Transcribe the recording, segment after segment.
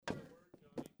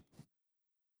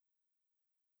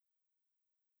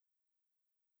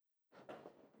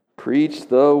Preach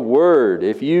the word.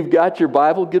 If you've got your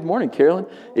Bible, good morning, Carolyn.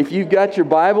 If you've got your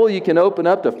Bible, you can open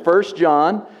up to 1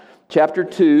 John chapter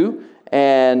 2.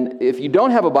 And if you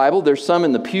don't have a Bible, there's some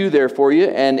in the pew there for you.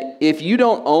 And if you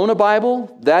don't own a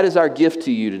Bible, that is our gift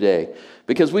to you today.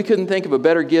 Because we couldn't think of a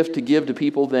better gift to give to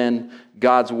people than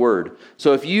God's Word.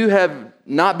 So if you have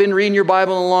not been reading your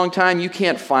Bible in a long time, you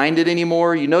can't find it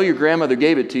anymore. You know your grandmother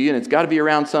gave it to you, and it's got to be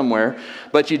around somewhere.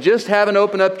 But you just haven't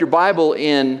opened up your Bible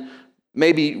in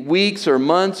maybe weeks or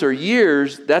months or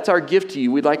years. That's our gift to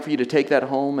you. We'd like for you to take that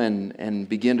home and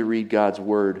begin to read God's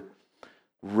Word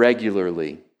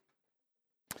regularly.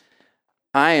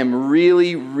 I am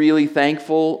really, really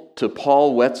thankful to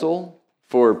Paul Wetzel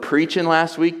for preaching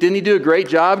last week. Didn't he do a great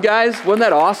job, guys? Wasn't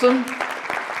that awesome?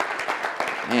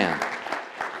 Man.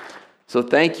 So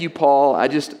thank you, Paul. I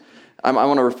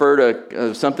want to refer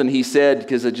to something he said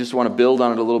because I just want to build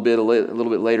on it a little bit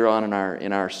later on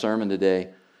in our sermon today.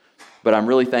 But I'm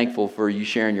really thankful for you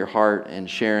sharing your heart and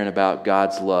sharing about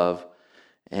God's love.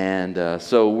 And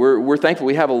so we're thankful.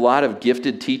 We have a lot of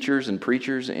gifted teachers and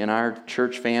preachers in our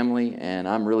church family, and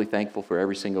I'm really thankful for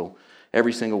every single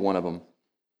one of them.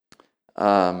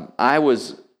 I'm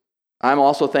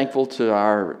also thankful to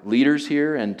our leaders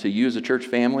here and to you as a church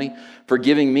family for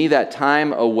giving me that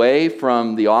time away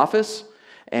from the office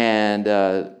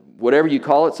and whatever you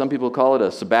call it. Some people call it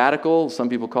a sabbatical. Some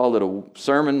people call it a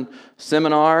sermon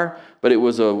seminar. But it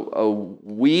was a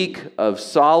week of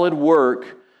solid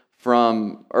work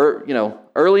from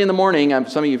early in the morning.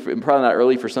 Some of you, probably not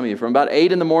early for some of you, from about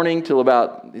 8 in the morning till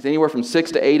about anywhere from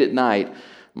 6 to 8 at night.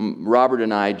 Robert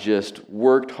and I just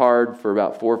worked hard for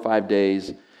about 4 or 5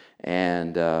 days,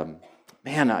 and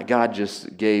God just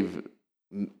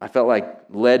I felt like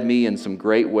led me in some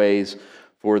great ways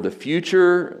for the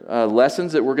future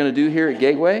lessons that we're going to do here at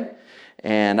Gateway,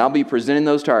 and I'll be presenting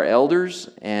those to our elders,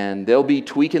 and they'll be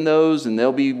tweaking those, and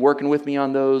they'll be working with me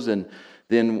on those, and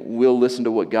then we'll listen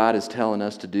to what God is telling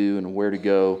us to do and where to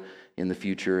go in the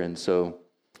future, and so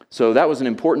that was an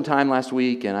important time last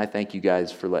week, and I thank you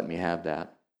guys for letting me have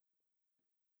that.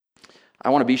 I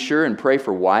want to be sure and pray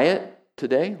for Wyatt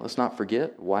today. Let's not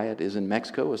forget, Wyatt is in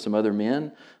Mexico with some other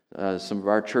men, some of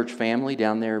our church family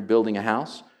down there building a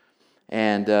house.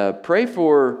 And pray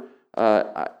for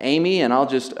Amy, and I'll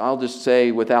just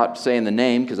say without saying the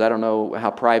name, because I don't know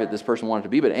how private this person wanted to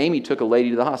be, but Amy took a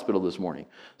lady to the hospital this morning.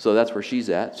 So that's where she's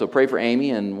at. So pray for Amy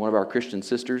and one of our Christian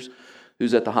sisters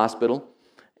who's at the hospital.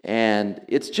 And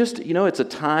it's just, it's a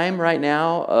time right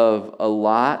now of a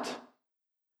lot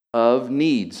of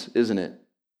needs, isn't it?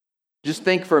 Just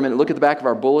think for a minute. Look at the back of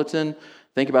our bulletin.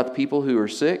 Think about the people who are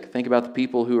sick. Think about the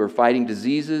people who are fighting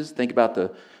diseases. Think about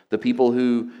the people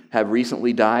who have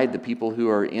recently died, the people who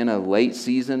are in a late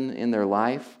season in their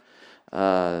life.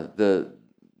 A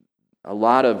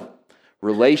lot of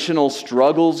relational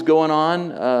struggles going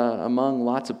on among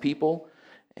lots of people.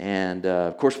 And,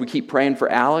 of course, we keep praying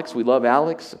for Alex. We love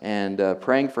Alex and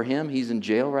praying for him. He's in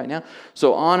jail right now.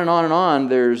 So on and on and on,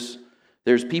 there's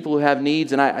people who have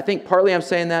needs, and I think partly I'm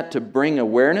saying that to bring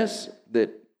awareness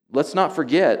that let's not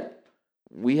forget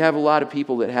we have a lot of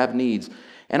people that have needs.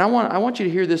 And I want you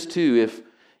to hear this too.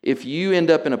 If you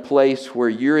end up in a place where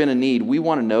you're in a need, we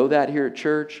want to know that here at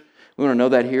church. We want to know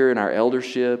that here in our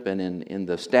eldership and in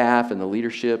the staff and the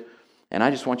leadership. And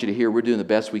I just want you to hear we're doing the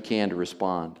best we can to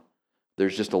respond.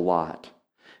 There's just a lot.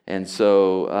 And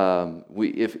so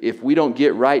if we don't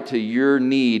get right to your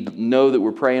need, know that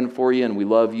we're praying for you and we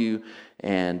love you.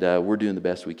 And we're doing the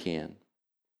best we can.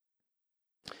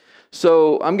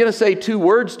 So I'm going to say 2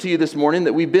 words to you this morning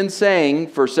that we've been saying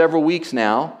for several weeks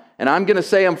now. And I'm going to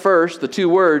say them first, the 2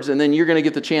 words, and then you're going to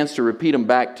get the chance to repeat them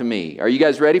back to me. Are you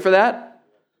guys ready for that?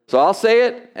 So I'll say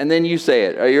it, and then you say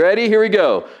it. Are you ready? Here we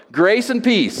go. Grace and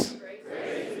peace.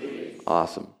 Grace and peace.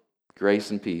 Awesome. Grace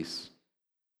and peace.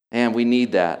 And we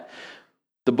need that.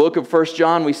 The book of 1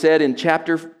 John, we said in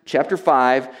chapter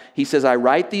 5, he says, I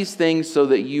write these things so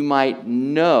that you might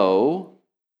know.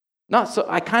 Not so,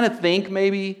 I kind of think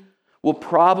maybe,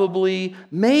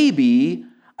 maybe,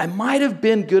 I might have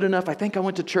been good enough. I think I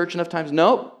went to church enough times.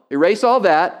 Nope, erase all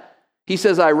that. He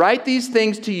says, I write these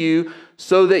things to you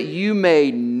so that you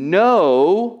may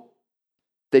know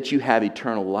that you have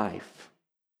eternal life.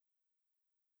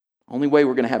 Only way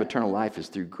we're going to have eternal life is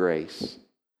through grace.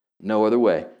 No other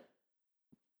way.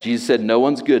 Jesus said, no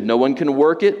one's good. No one can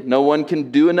work it. No one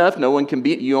can do enough. No one can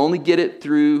be it. You only get it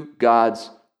through God's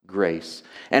grace.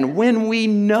 And when we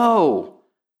know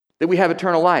that we have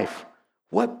eternal life,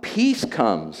 what peace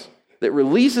comes that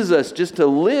releases us just to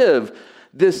live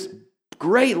this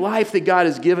great life that God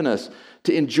has given us,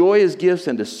 to enjoy His gifts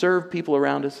and to serve people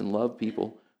around us and love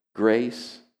people.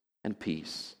 Grace and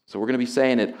peace. So we're going to be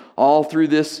saying it all through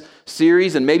this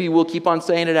series, and maybe we'll keep on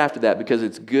saying it after that because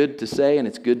it's good to say and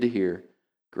it's good to hear.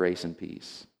 Grace and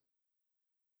peace.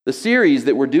 The series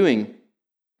that we're doing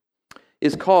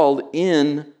is called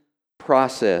In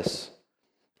Process.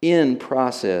 In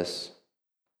Process.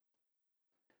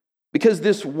 Because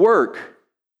this work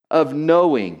of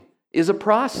knowing is a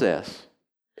process.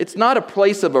 It's not a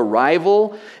place of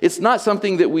arrival. It's not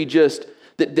something that we just,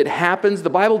 that happens. The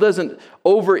Bible doesn't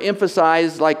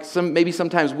overemphasize, like maybe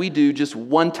sometimes we do, just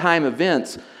one-time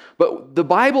events. But the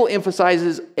Bible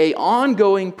emphasizes an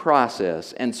ongoing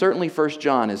process. And certainly 1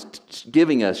 John is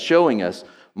giving us, showing us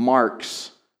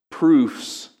marks,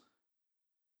 proofs.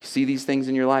 See these things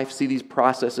in your life? See these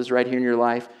processes right here in your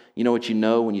life? You know what you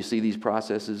know when you see these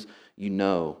processes? You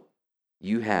know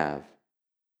you have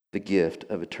the gift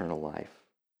of eternal life.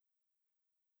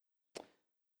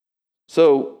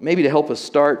 So maybe to help us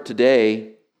start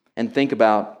today and think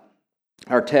about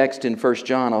our text in 1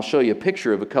 John, I'll show you a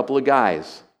picture of a couple of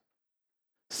guys.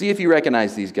 See if you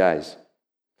recognize these guys.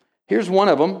 Here's one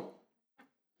of them.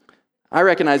 I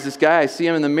recognize this guy. I see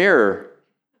him in the mirror.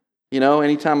 You know,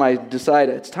 anytime I decide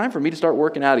it's time for me to start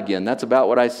working out again, that's about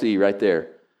what I see right there.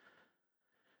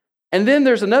 And then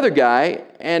there's another guy,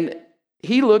 and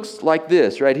he looks like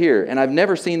this right here. And I've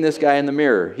never seen this guy in the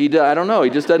mirror. I don't know. He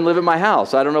just doesn't live at my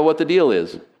house. I don't know what the deal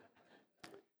is.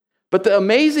 But the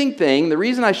amazing thing, the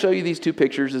reason I show you these two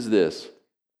pictures is this.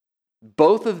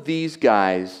 Both of these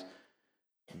guys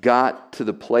got to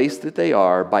the place that they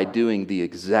are by doing the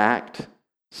exact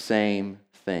same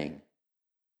thing.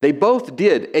 They both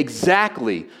did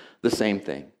exactly the same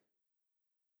thing.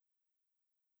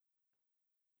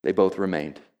 They both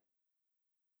remained.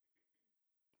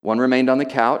 One remained on the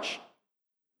couch,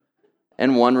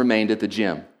 and one remained at the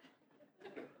gym.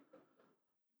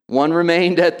 One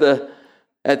remained at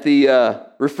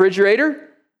the refrigerator,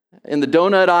 in the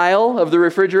donut aisle of the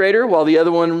refrigerator, while the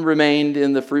other one remained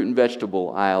in the fruit and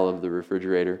vegetable aisle of the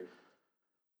refrigerator.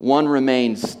 One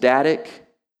remained static,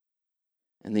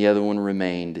 and the other one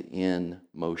remained in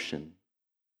motion.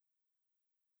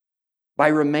 By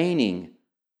remaining,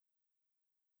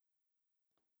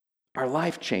 our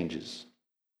life changes.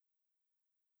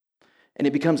 And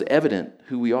it becomes evident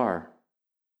who we are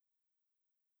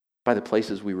by the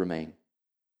places we remain.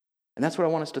 And that's what I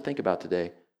want us to think about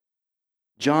today.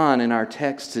 John, in our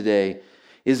text today,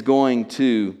 is going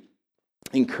to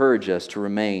encourage us to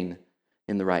remain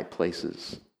in the right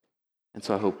places. And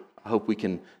so I hope we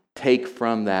can take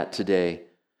from that today,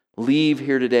 leave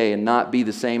here today and not be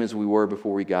the same as we were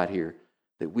before we got here.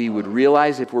 That we would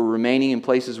realize if we're remaining in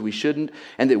places we shouldn't,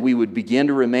 and that we would begin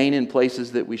to remain in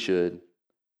places that we should.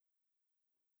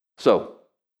 So,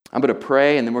 I'm going to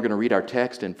pray, and then we're going to read our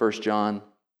text in 1 John.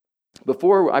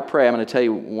 Before I pray, I'm going to tell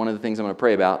you one of the things I'm going to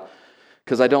pray about,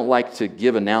 because I don't like to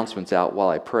give announcements out while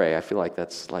I pray. I feel like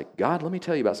that's like, God, let me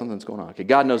tell you about something that's going on. Okay,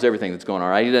 God knows everything that's going on,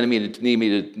 right? He doesn't need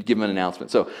me to give him an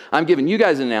announcement. So I'm giving you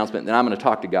guys an announcement, and then I'm going to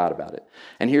talk to God about it.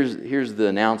 And here's the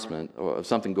announcement of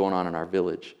something going on in our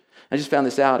village. I just found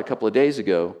this out a couple of days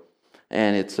ago,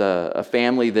 and it's a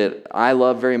family that I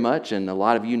love very much, and a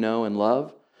lot of you know and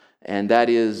love, and that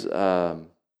is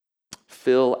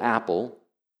Phil Apple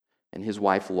and his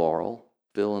wife Laurel.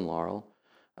 Phil and Laurel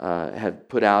have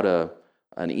put out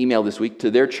an email this week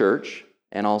to their church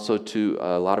and also to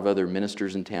a lot of other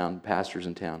ministers in town, pastors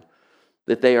in town,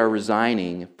 that they are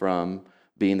resigning from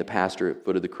being the pastor at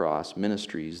Foot of the Cross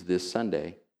Ministries this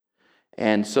Sunday.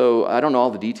 And so I don't know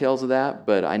all the details of that,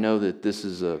 but I know that this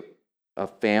is a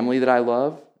family that I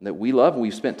love, that we love, and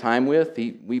we've spent time with.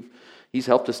 He's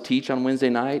helped us teach on Wednesday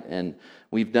night, and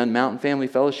we've done Mountain Family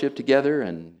Fellowship together,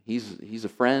 and he's a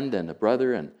friend and a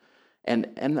brother,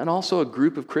 and also a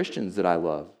group of Christians that I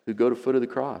love who go to Foot of the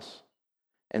Cross.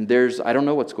 And I don't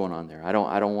know what's going on there. I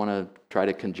don't want to try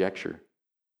to conjecture,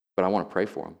 but I want to pray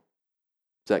for them.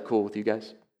 Is that cool with you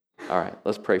guys? All right,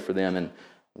 let's pray for them, and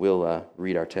we'll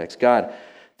read our text. God,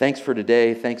 thanks for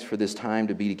today. Thanks for this time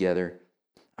to be together.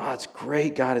 Oh, it's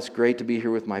great, God. It's great to be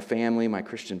here with my family, my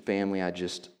Christian family. I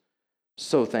just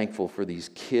so thankful for these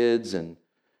kids and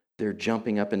their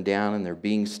jumping up and down and their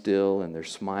being still and their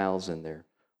smiles and their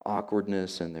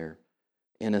awkwardness and their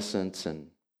innocence and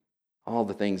all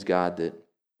the things, God, that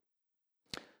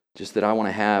I want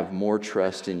to have more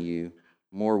trust in you,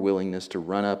 more willingness to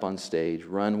run up on stage,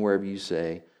 run wherever you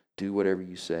say, do whatever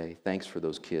you say. Thanks for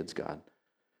those kids, God.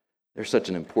 They're such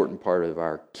an important part of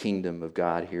our kingdom of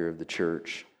God here of the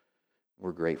church.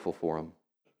 We're grateful for them.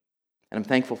 And I'm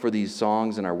thankful for these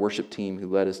songs and our worship team who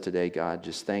led us today, God.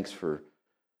 Just thanks for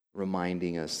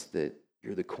reminding us that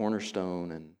you're the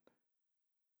cornerstone and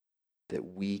that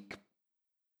weak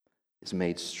is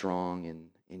made strong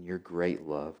in your great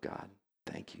love, God.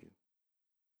 Thank you.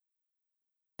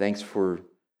 Thanks for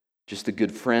just the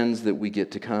good friends that we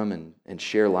get to come and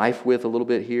share life with a little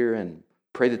bit here, and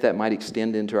pray that that might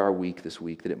extend into our week this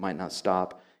week, that it might not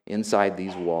stop inside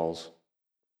these walls.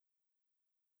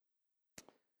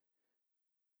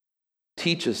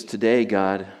 Teach us today,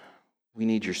 God. We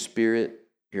need your Spirit,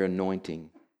 your anointing.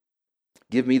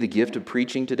 Give me the gift of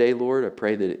preaching today, Lord. I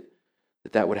pray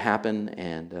that would happen,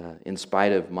 and in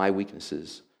spite of my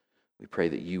weaknesses, we pray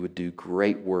that you would do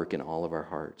great work in all of our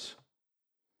hearts.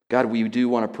 God, we do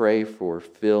want to pray for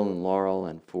Phil and Laurel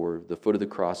and for the Foot of the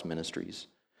Cross Ministries.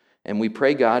 And we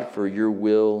pray, God, for your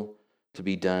will to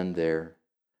be done there.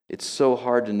 It's so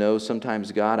hard to know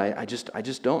sometimes, God. I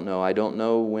just don't know. I don't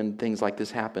know when things like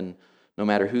this happen, no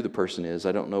matter who the person is.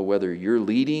 I don't know whether you're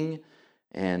leading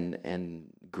and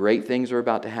great things are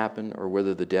about to happen, or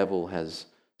whether the devil has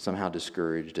somehow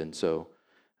discouraged. And so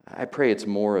I pray it's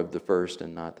more of the first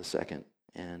and not the second.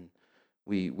 And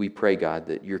we pray, God,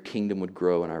 that your kingdom would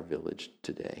grow in our village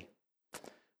today.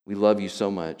 We love you so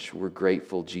much. We're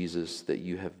grateful, Jesus, that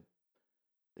you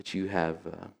have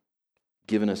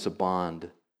given us a bond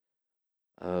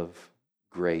of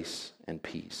grace and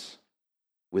peace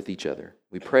with each other.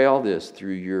 We pray all this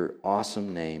through your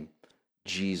awesome name,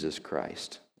 Jesus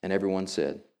Christ. And everyone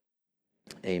said,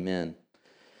 amen.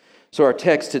 So our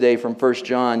text today from 1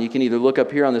 John, you can either look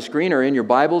up here on the screen or in your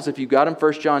Bibles if you've got them,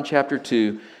 1 John chapter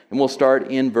 2, and we'll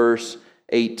start in verse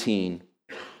 18.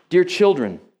 Dear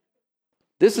children,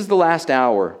 this is the last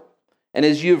hour, and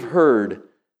as you've heard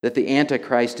that the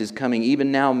Antichrist is coming, even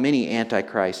now many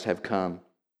Antichrists have come.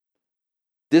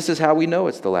 This is how we know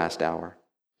it's the last hour.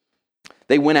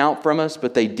 They went out from us,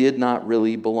 but they did not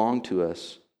really belong to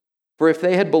us. For if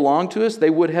they had belonged to us, they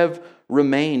would have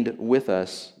remained with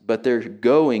us, but their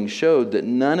going showed that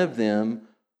none of them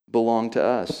belonged to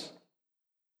us.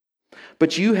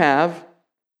 But you have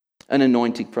an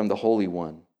anointing from the Holy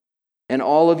One, and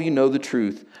all of you know the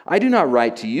truth. I do not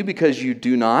write to you because you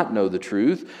do not know the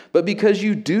truth, but because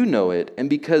you do know it, and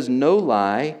because no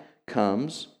lie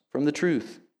comes from the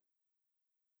truth.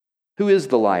 Who is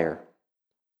the liar?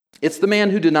 It's the man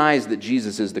who denies that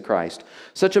Jesus is the Christ.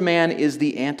 Such a man is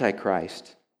the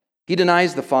Antichrist. He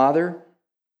denies the Father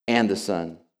and the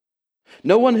Son.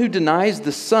 No one who denies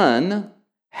the Son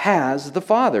has the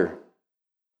Father.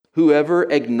 Whoever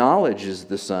acknowledges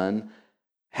the Son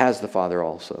has the Father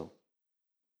also.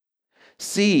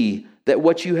 See that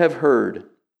what you have heard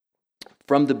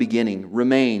from the beginning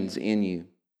remains in you.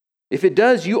 If it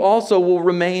does, you also will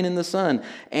remain in the Son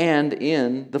and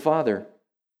in the Father.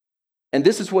 And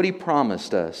this is what he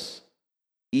promised us,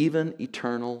 even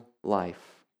eternal life.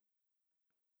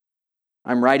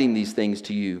 I'm writing these things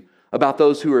to you about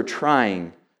those who are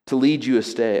trying to lead you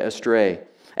astray.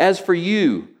 As for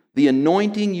you, the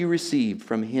anointing you received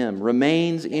from him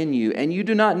remains in you, and you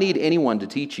do not need anyone to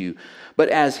teach you. But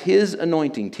as his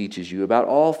anointing teaches you about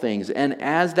all things, and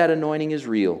as that anointing is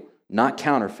real, not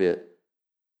counterfeit,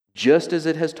 just as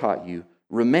it has taught you,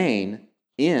 remain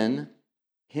in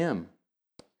him.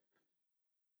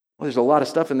 Well, there's a lot of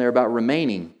stuff in there about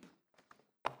remaining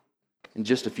in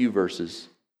just a few verses.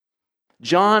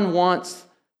 John wants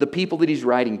the people that he's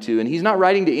writing to, and he's not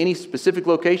writing to any specific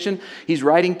location, he's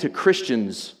writing to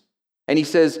Christians. And he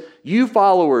says, you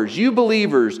followers, you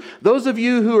believers, those of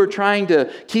you who are trying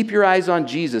to keep your eyes on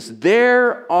Jesus,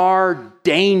 there are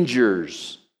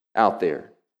dangers out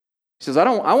there. He says,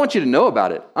 I want you to know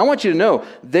about it. I want you to know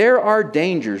there are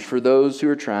dangers for those who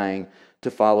are trying to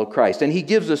follow Christ. And he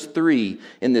gives us 3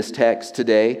 in this text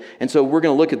today. And so we're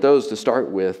going to look at those to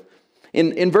start with.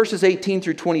 In verses 18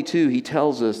 through 22, he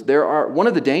tells us one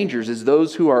of the dangers is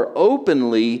those who are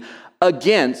openly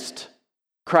against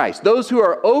Christ. Those who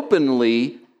are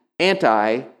openly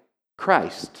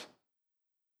anti-Christ.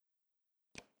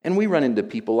 And we run into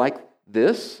people like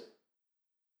this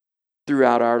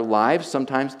throughout our lives,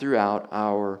 sometimes throughout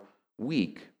our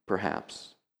week, perhaps.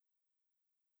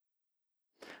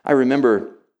 I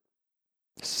remember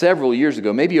several years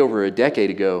ago, maybe over a decade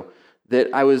ago,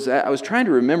 that I was trying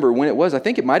to remember when it was. I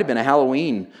think it might have been a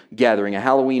Halloween gathering, a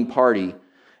Halloween party.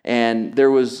 And there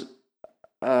was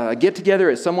a get-together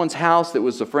at someone's house that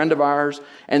was a friend of ours.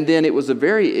 And then it was a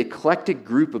very eclectic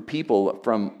group of people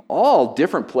from all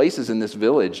different places in this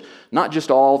village. Not just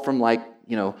all from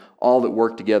all that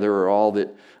work together or all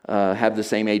that have the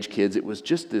same age kids. It was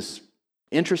just this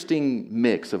interesting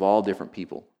mix of all different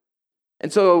people.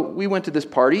 And so we went to this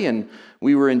party and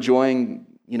we were enjoying,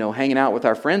 hanging out with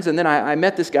our friends. And then I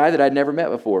met this guy that I'd never met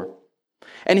before.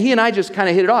 And he and I just kind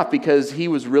of hit it off because he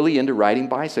was really into riding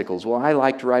bicycles. Well, I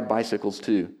like to ride bicycles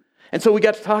too. And so we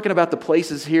got to talking about the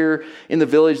places here in the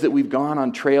village that we've gone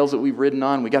on, trails that we've ridden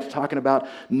on. We got to talking about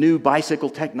new bicycle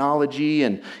technology,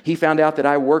 and he found out that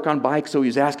I work on bikes, so he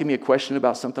was asking me a question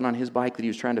about something on his bike that he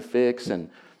was trying to fix. And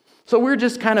so we're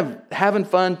just kind of having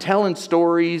fun, telling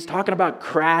stories, talking about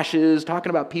crashes, talking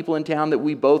about people in town that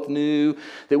we both knew,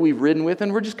 that we've ridden with,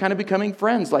 and we're just kind of becoming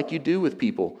friends like you do with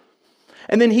people.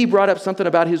 And then he brought up something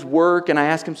about his work, and I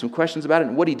asked him some questions about it,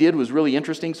 and what he did was really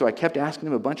interesting, so I kept asking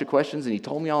him a bunch of questions, and he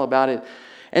told me all about it.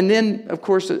 And then, of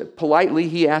course, politely,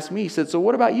 he asked me, he said, so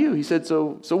what about you? He said,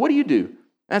 so what do you do?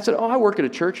 And I said, I work at a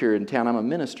church here in town. I'm a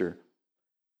minister.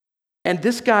 And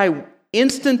this guy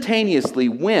instantaneously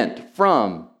went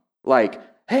from like,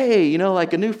 hey,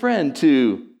 like a new friend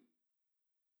to,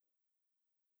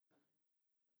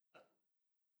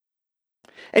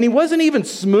 and he wasn't even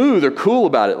smooth or cool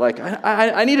about it. Like,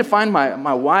 I need to find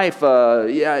my wife.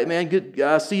 Yeah, man,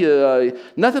 good. See you.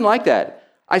 Nothing like that.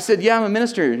 I said, yeah, I'm a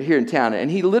minister here in town. And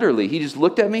he just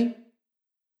looked at me.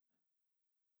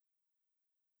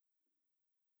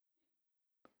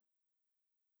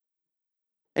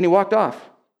 And he walked off.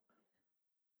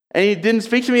 And he didn't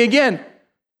speak to me again.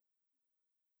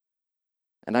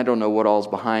 And I don't know what all's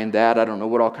behind that. I don't know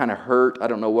what all kind of hurt. I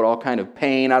don't know what all kind of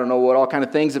pain. I don't know what all kind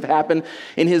of things have happened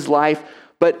in his life.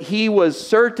 But he was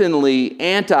certainly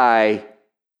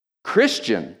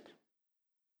anti-Christian.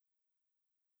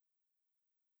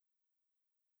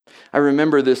 I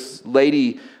remember this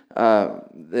lady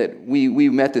that we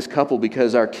met this couple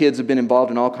because our kids have been involved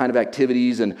in all kind of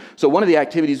activities. And so one of the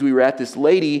activities we were at, this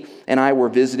lady and I were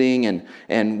visiting,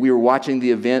 and we were watching the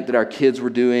event that our kids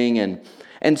were doing.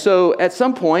 And so at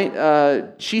some point,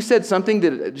 she said something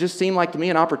that just seemed like to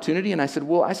me an opportunity. And I said,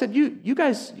 you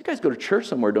guys go to church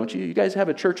somewhere, don't you? You guys have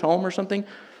a church home or something?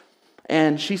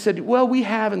 And she said, well, we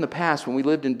have in the past when we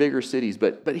lived in bigger cities,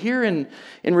 but here in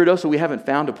Ruidoso, we haven't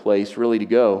found a place really to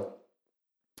go.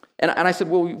 And I said,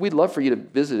 well, we'd love for you to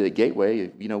visit at Gateway.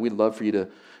 We'd love for you to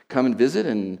come and visit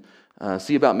and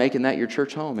see about making that your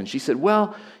church home. And she said,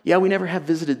 well, yeah, we never have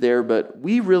visited there, but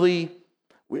we really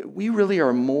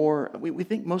are more, we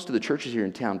think most of the churches here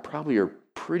in town probably are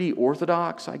pretty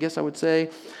orthodox, I guess I would say.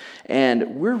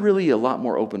 And we're really a lot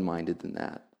more open-minded than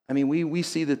that. I mean, we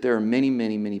see that there are many,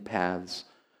 many, many paths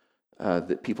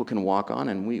that people can walk on.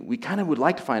 And we kind of would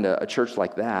like to find a church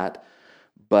like that.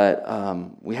 But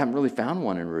we haven't really found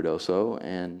one in Ruidoso.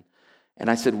 And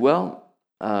I said, well,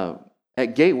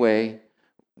 at Gateway,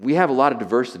 we have a lot of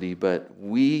diversity, but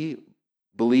we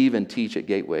believe and teach at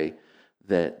Gateway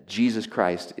that Jesus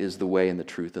Christ is the way and the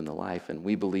truth and the life, and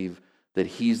we believe that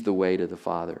he's the way to the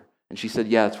Father. And she said,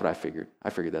 yeah, that's what I figured.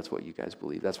 I figured that's what you guys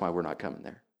believe. That's why we're not coming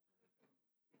there.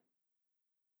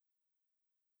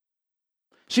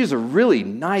 She's a really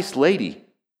nice lady.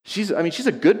 She's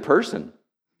a good person.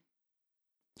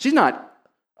 She's not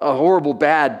a horrible,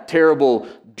 bad, terrible,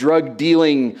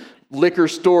 drug-dealing, liquor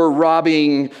store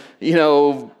robbing,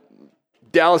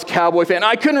 Dallas Cowboy fan.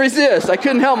 I couldn't resist. I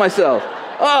couldn't help myself.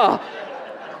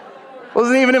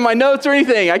 Wasn't even in my notes or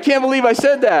anything. I can't believe I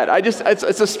said that.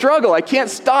 It's a struggle. I can't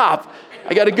stop.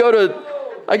 I got to go to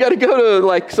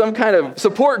like some kind of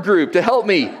support group to help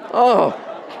me. Oh,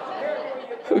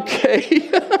 okay.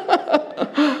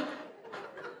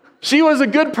 She was a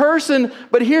good person,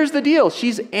 but here's the deal.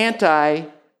 She's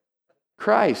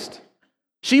anti-Christ.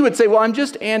 She would say, well, I'm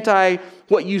just anti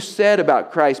what you said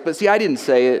about Christ. But see, I didn't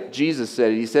say it. Jesus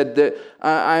said it. He said that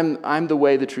I'm the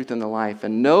way, the truth, and the life.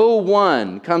 And no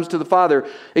one comes to the Father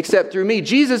except through me.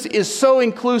 Jesus is so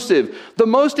inclusive. The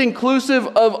most inclusive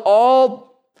of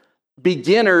all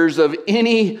beginners of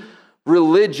any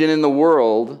religion in the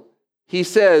world. He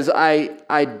says,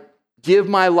 I give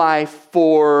my life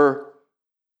for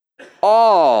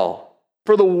all,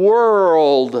 for the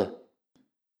world.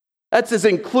 That's as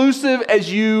inclusive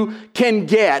as you can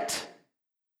get.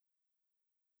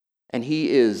 And he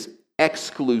is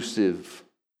exclusive.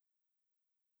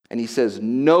 And he says,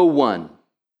 no one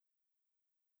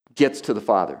gets to the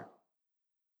Father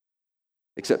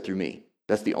except through me.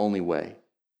 That's the only way.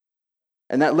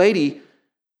 And that lady,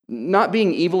 not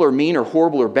being evil or mean or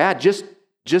horrible or bad, just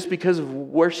because of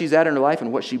where she's at in her life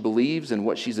and what she believes and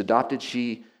what she's adopted,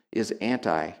 she is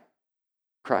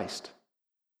anti-Christ.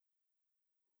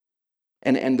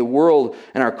 And the world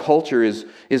and our culture is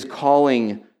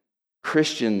calling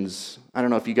Christians, I don't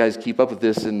know if you guys keep up with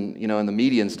this in the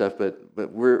media and stuff, but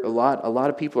we're a lot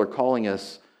of people are calling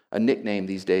us a nickname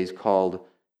these days called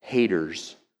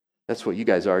haters. That's what you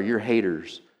guys are. You're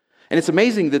haters. And it's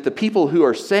amazing that the people who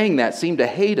are saying that seem to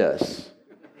hate us.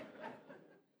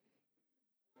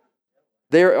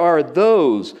 There are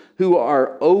those who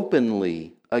are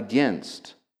openly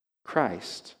against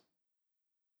Christ.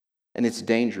 and it's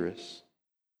dangerous.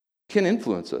 It can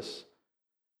influence us.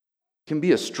 It can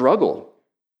be a struggle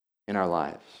in our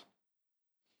lives.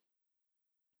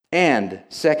 And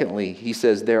secondly, he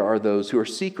says there are those who are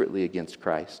secretly against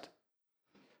Christ.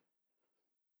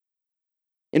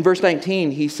 In verse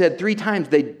 19, he said 3 times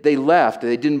they left,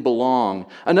 they didn't belong.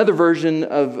 Another version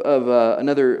of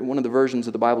one of the versions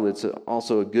of the Bible that's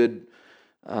also a good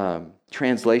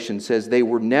translation says they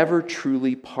were never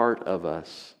truly part of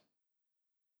us.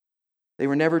 They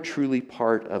were never truly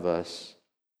part of us.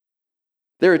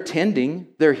 They're attending,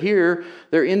 they're here,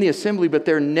 they're in the assembly, but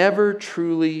they're never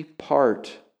truly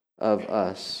part of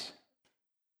us.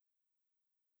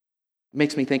 It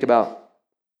makes me think about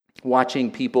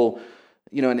watching people,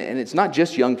 and it's not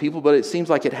just young people, but it seems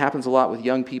like it happens a lot with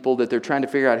young people that they're trying to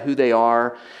figure out who they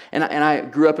are. And I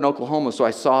grew up in Oklahoma, so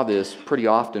I saw this pretty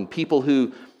often.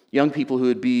 Young people who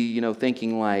would be,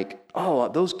 thinking like, oh,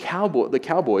 the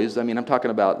Cowboys, I'm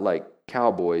talking about like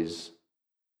cowboys.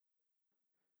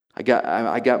 I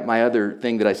got my other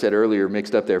thing that I said earlier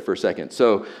mixed up there for a second.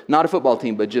 So not a football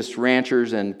team, but just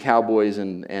ranchers and cowboys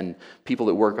and people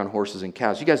that work on horses and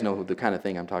cows. You guys know the kind of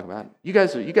thing I'm talking about. You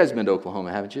guys have been to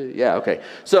Oklahoma, haven't you? Yeah, okay.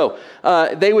 So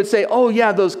they would say, oh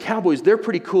yeah, those cowboys, they're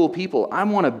pretty cool people. I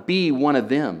want to be one of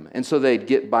them. And so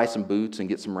they'd buy some boots and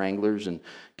get some Wranglers and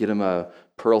get them a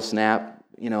pearl snap,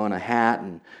 and a hat,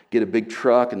 and get a big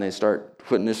truck, and they start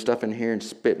putting this stuff in here and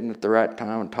spitting at the right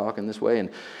time and talking this way.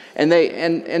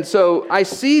 And so I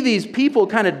see these people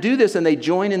kind of do this, and they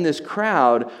join in this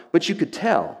crowd, but you could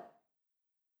tell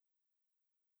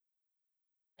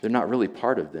they're not really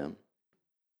part of them.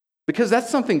 Because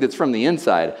that's something that's from the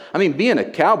inside. Being a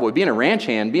cowboy, being a ranch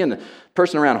hand, being a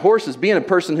person around horses, being a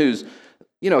person who's,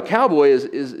 a cowboy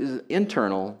is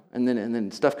internal, and then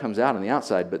stuff comes out on the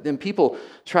outside. But then people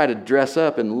try to dress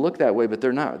up and look that way, but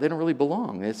they're not. They don't really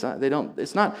belong. It's not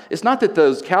that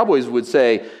those cowboys would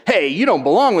say, "Hey, you don't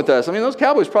belong with us." Those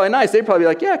cowboys are probably nice. They'd probably be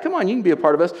like, "Yeah, come on, you can be a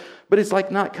part of us." But it's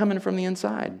like not coming from the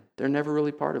inside. They're never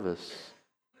really part of us.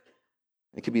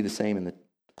 It could be the same in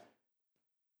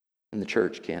the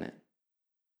church, can't it?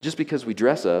 Just because we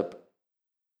dress up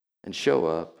and show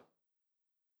up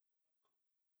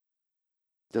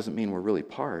doesn't mean we're really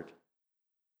part.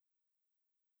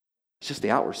 It's just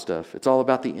the outward stuff. It's all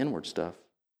about the inward stuff.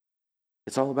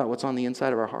 It's all about what's on the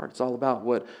inside of our heart. It's all about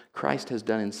what Christ has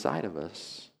done inside of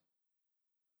us.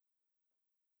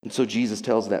 And so Jesus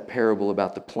tells that parable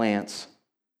about the plants,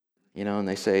 and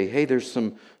they say, hey, there's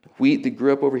some wheat that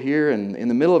grew up over here, and in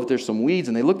the middle of it there's some weeds,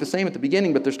 and they look the same at the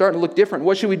beginning, but they're starting to look different.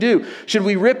 What should we do? Should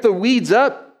we rip the weeds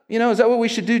up? Is that what we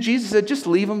should do? Jesus said, just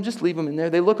leave them in there.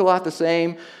 They look a lot the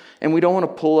same. And we don't want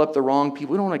to pull up the wrong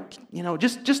people. We don't want to,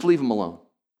 just leave them alone.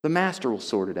 The master will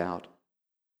sort it out.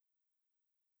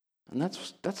 And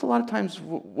that's a lot of times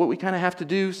what we kind of have to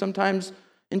do sometimes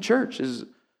in church is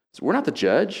we're not the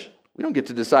judge. We don't get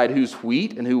to decide who's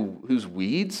wheat and who's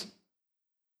weeds.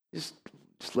 Just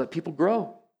let people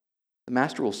grow. The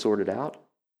master will sort it out.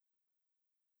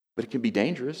 But it can be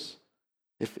dangerous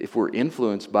if we're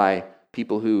influenced by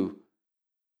people who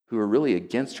are really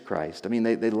against Christ.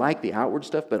 They like the outward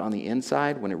stuff, but on the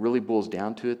inside, when it really boils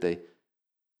down to it, they're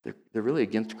really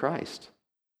against Christ.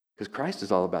 Because Christ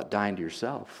is all about dying to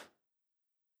yourself.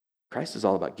 Christ is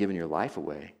all about giving your life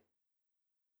away.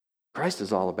 Christ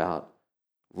is all about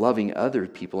loving other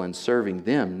people and serving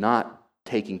them, not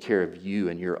taking care of you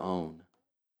and your own.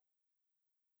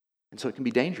 And so it can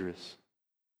be dangerous.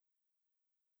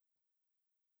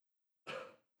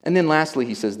 And then lastly,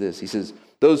 he says this. He says,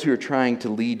 those who are trying to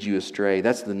lead you astray.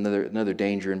 That's another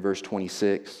danger in verse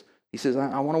 26. He says,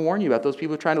 I want to warn you about those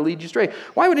people trying to lead you astray.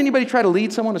 Why would anybody try to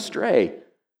lead someone astray?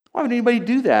 Why would anybody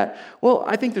do that? Well,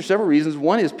 I think there's several reasons.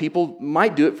 One is people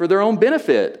might do it for their own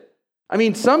benefit.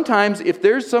 Sometimes if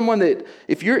there's someone that,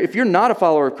 if you're not a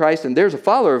follower of Christ and there's a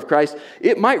follower of Christ,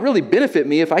 it might really benefit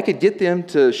me if I could get them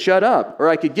to shut up, or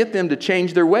I could get them to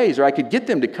change their ways, or I could get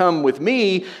them to come with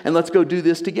me and let's go do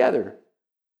this together.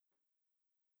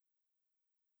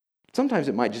 Sometimes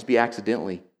it might just be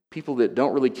accidentally. People that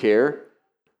don't really care,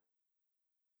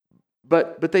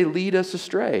 but they lead us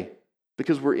astray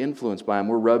because we're influenced by them.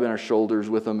 We're rubbing our shoulders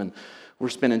with them, and we're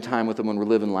spending time with them when we're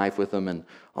living life with them, and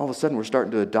all of a sudden we're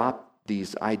starting to adopt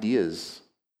these ideas.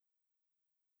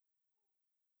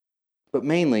 But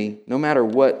mainly, no matter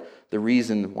what the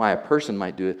reason why a person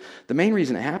might do it, the main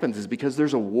reason it happens is because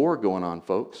there's a war going on,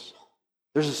 folks.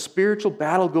 There's a spiritual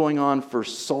battle going on for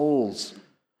souls,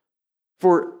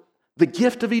 for the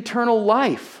gift of eternal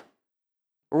life,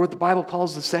 or what the Bible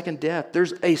calls the second death.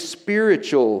 There's a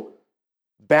spiritual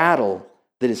battle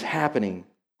that is happening.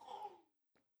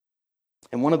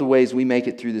 And one of the ways we make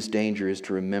it through this danger is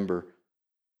to remember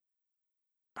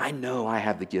I know I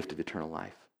have the gift of eternal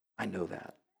life. I know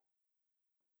that.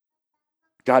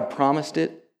 God promised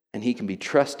it, and he can be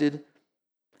trusted.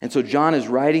 And so John is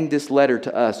writing this letter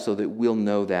to us so that we'll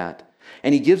know that.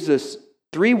 And he gives us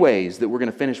 3 ways that we're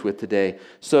going to finish with today.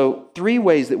 So 3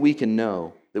 ways that we can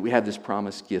know that we have this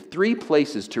promised gift. 3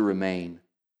 places to remain.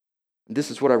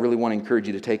 This is what I really want to encourage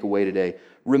you to take away today.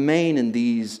 Remain in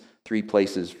these 3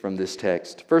 places from this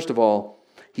text. First of all,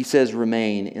 he says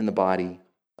remain in the body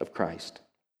of Christ.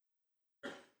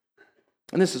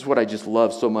 And this is what I just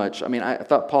love so much. I mean, I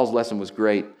thought Paul's lesson was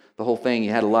great. The whole thing, he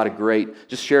had a lot of great,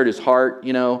 just shared his heart,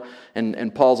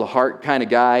 and Paul's a heart kind of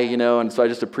guy, and so I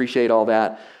just appreciate all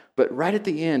that. But right at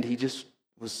the end, he just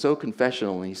was so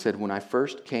confessional, and he said, when I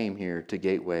first came here to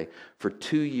Gateway, for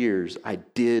 2 years, I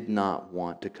did not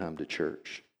want to come to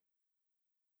church.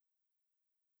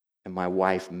 And my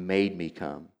wife made me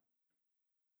come.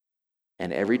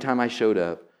 And every time I showed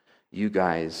up, you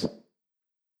guys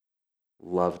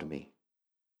loved me.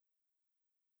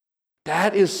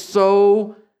 That is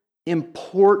so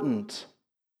important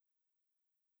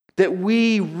that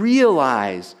we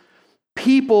realize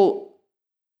people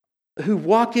who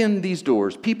walk in these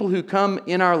doors, people who come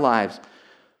in our lives,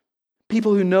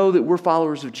 people who know that we're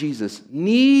followers of Jesus,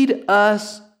 need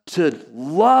us to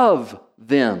love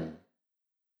them.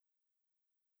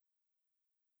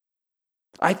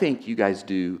 I think you guys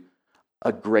do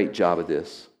a great job of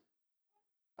this.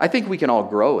 I think we can all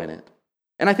grow in it.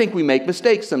 And I think we make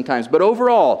mistakes sometimes. But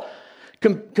overall,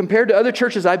 compared to other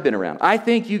churches I've been around, I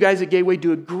think you guys at Gateway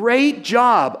do a great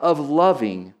job of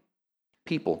loving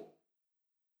people.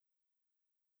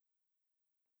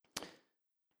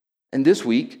 And this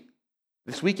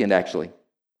weekend actually,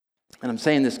 and I'm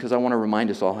saying this because I want to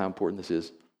remind us all how important this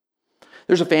is.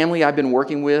 There's a family I've been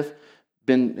working with,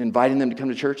 been inviting them to come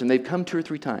to church, and they've come 2 or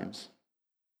 3 times.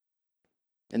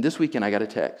 And this weekend I got a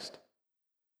text.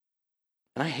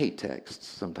 And I hate texts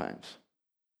sometimes.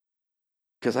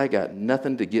 Because I got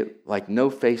nothing to get, like no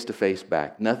face-to-face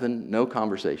back. Nothing, no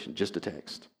conversation, just a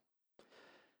text.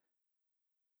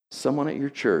 Someone at your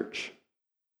church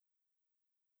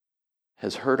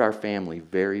has hurt our family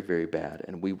very, very bad,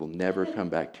 and we will never come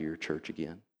back to your church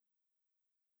again.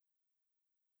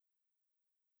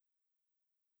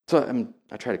 So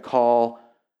I try to call,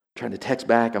 trying to text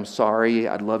back, I'm sorry,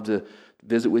 I'd love to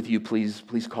visit with you, please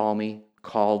call me.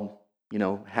 Called,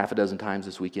 half a dozen times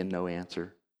this weekend, no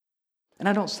answer. And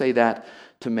I don't say that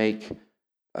to make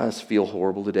us feel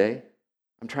horrible today.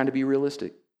 I'm trying to be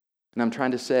realistic. And I'm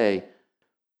trying to say,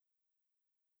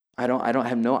 I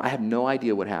have no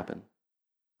idea what happened.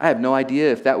 I have no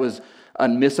idea if that was a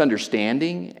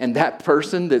misunderstanding and that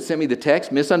person that sent me the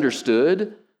text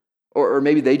misunderstood, or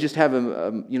maybe they just have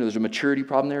there's a maturity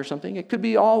problem there or something. It could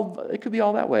be all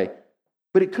that way.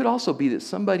 But it could also be that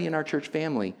somebody in our church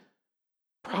family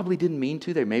probably didn't mean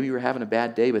to. They maybe were having a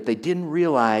bad day, but they didn't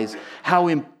realize how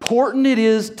important it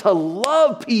is to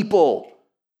love people.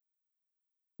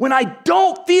 When I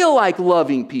don't feel like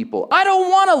loving people, I don't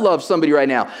want to love somebody right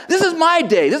now. This is my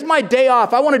day. This is my day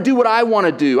off. I want to do what I want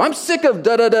to do. I'm sick of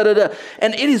da-da-da-da-da.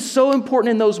 And it is so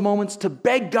important in those moments to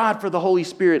beg God for the Holy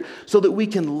Spirit so that we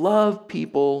can love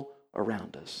people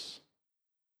around us.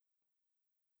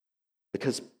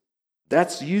 Because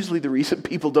that's usually the reason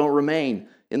people don't remain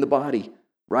in the body.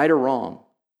 Right or wrong.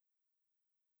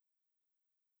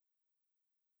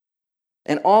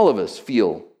 And all of us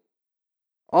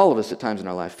at times in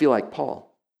our life feel like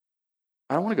Paul.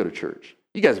 I don't want to go to church.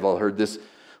 You guys have all heard this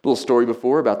little story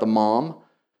before about the mom.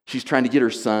 She's trying to get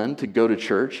her son to go to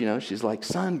church. She's like,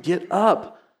 son, get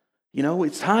up.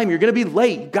 It's time. You're going to be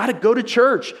late. You got to go to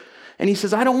church. And he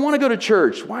says, I don't want to go to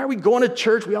church. Why are we going to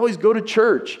church? We always go to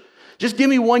church. Just give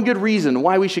me one good reason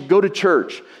why we should go to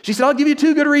church. She said, I'll give you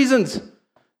 2 good reasons.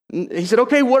 He said,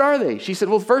 okay, what are they? She said,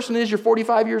 well, the first one is you're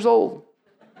 45 years old.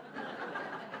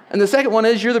 And the second one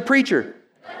is you're the preacher.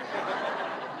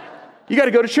 You got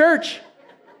to go to church.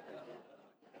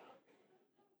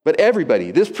 But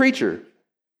everybody, this preacher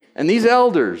and these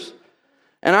elders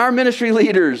and our ministry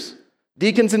leaders,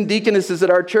 deacons and deaconesses at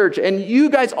our church, and you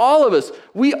guys, all of us,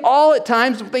 we all at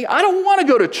times think, I don't want to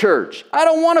go to church. I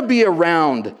don't want to be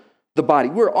around the body.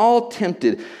 We're all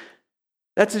tempted.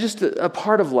 That's just a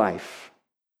part of life.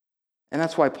 And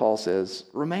that's why Paul says,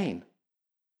 remain.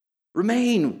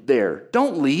 Remain there.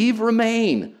 Don't leave.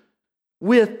 Remain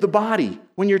with the body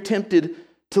when you're tempted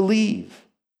to leave.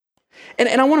 And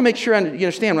I want to make sure you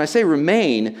understand, when I say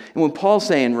remain, and when Paul's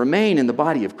saying remain in the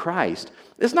body of Christ,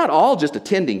 it's not all just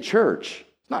attending church.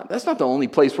 That's not the only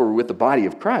place where we're with the body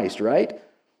of Christ, right?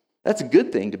 That's a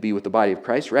good thing to be with the body of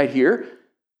Christ right here.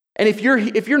 And if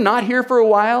you're not here for a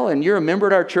while and you're a member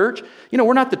at our church,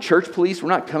 we're not the church police. We're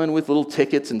not coming with little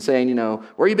tickets and saying,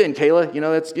 where you been, Kayla?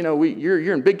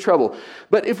 You're in big trouble.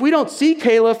 But if we don't see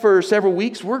Kayla for several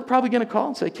weeks, we're probably going to call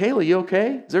and say, Kayla, you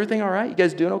okay? Is everything all right? You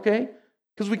guys doing okay?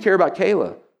 Because we care about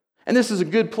Kayla. And this is a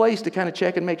good place to kind of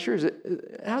check and make sure.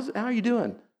 How are you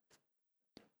doing?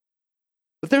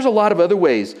 But there's a lot of other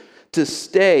ways to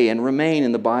stay and remain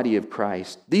in the body of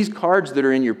Christ. These cards that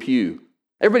are in your pew.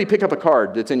 Everybody pick up a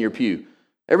card that's in your pew.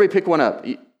 Everybody pick one up.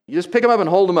 You just pick them up and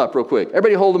hold them up real quick.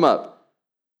 Everybody hold them up.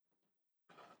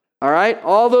 All right?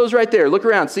 All those right there. Look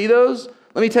around. See those?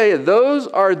 Let me tell you, those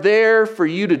are there for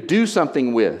you to do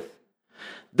something with.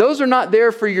 Those are not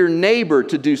there for your neighbor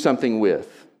to do something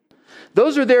with.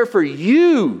 Those are there for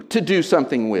you to do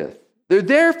something with. They're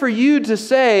there for you to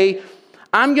say,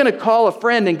 I'm going to call a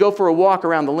friend and go for a walk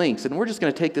around the links, and we're just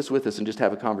going to take this with us and just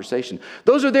have a conversation.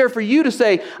 Those are there for you to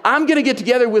say, I'm going to get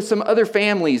together with some other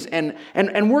families, and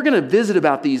we're going to visit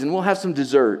about these, and we'll have some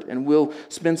dessert, and we'll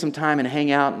spend some time and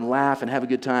hang out and laugh and have a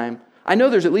good time. I know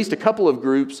there's at least a couple of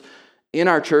groups in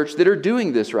our church that are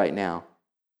doing this right now.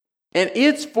 And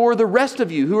it's for the rest of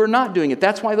you who are not doing it.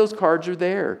 That's why those cards are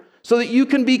there, so that you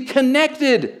can be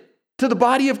connected to the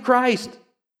body of Christ,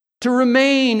 to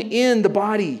remain in the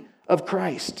body of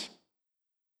Christ.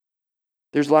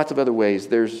 There's lots of other ways.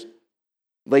 There's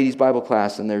ladies' Bible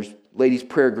class, and there's ladies'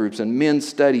 prayer groups, and men's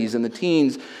studies, and the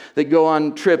teens that go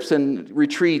on trips and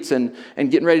retreats, and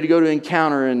getting ready to go to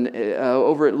Encounter and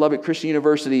over at Lubbock Christian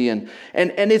University. And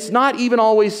it's not even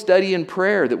always study and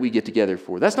prayer that we get together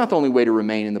for. That's not the only way to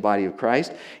remain in the body of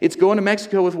Christ. It's going to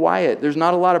Mexico with Wyatt. There's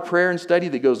not a lot of prayer and study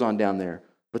that goes on down there,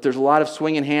 but there's a lot of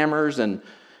swinging hammers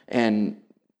and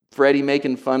Freddie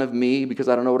making fun of me because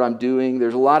I don't know what I'm doing.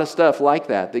 There's a lot of stuff like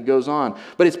that goes on.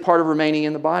 But it's part of remaining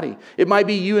in the body. It might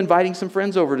be you inviting some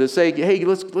friends over to say, hey,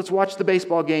 let's watch the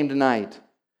baseball game tonight.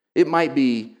 It might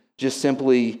be just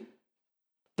simply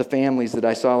the families that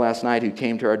I saw last night who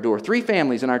came to our door. 3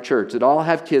 families in our church that all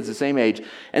have kids the same age.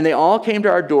 And they all came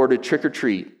to our door to trick or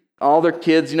treat. All their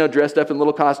kids, dressed up in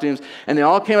little costumes. And they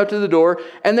all came up to the door.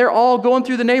 And they're all going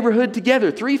through the neighborhood together.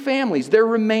 3 families. They're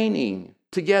remaining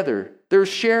together. They're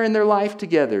sharing their life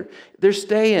together. They're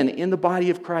staying in the body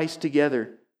of Christ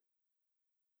together.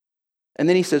 And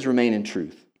then he says, remain in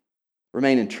truth.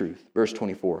 Remain in truth. Verse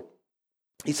 24.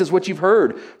 He says, what you've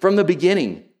heard from the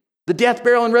beginning, the death,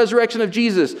 burial, and resurrection of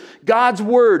Jesus, God's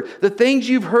word, the things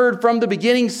you've heard from the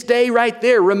beginning, stay right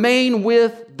there. Remain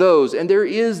with those. And there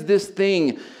is this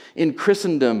thing in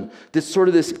Christendom, this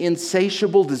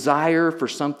insatiable desire for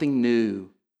something new.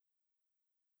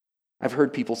 I've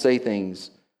heard people say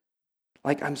things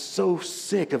like, I'm so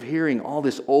sick of hearing all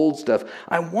this old stuff.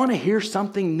 I want to hear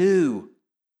something new.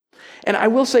 And I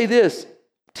will say this,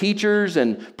 teachers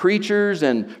and preachers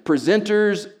and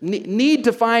presenters need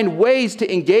to find ways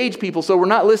to engage people so we're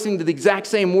not listening to the exact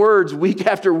same words week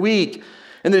after week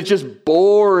and then it's just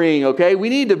boring, okay? We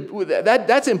need to,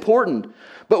 that's important.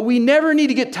 But we never need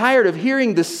to get tired of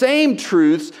hearing the same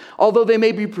truths, although they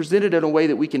may be presented in a way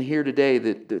that we can hear today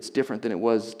that's different than it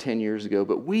was 10 years ago.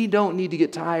 But we don't need to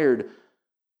get tired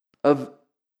of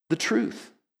the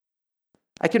truth.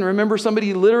 I can remember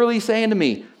somebody literally saying to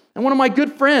me, and one of my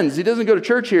good friends, he doesn't go to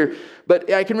church here, but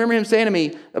I can remember him saying to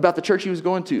me about the church he was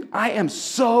going to, I am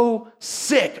so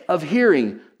sick of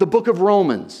hearing the book of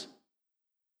Romans,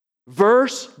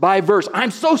 verse by verse.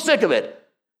 I'm so sick of it.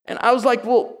 And I was like,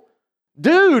 well,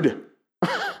 dude,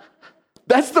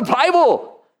 that's the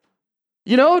Bible.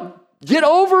 Get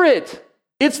over it.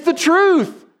 It's the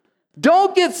truth.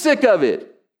 Don't get sick of it.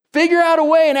 Figure out a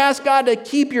way and ask God to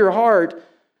keep your heart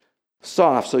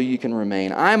soft so you can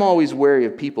remain. I'm always wary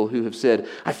of people who have said,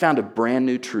 I found a brand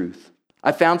new truth.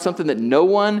 I found something that no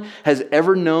one has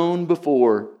ever known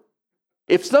before.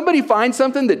 If somebody finds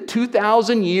something that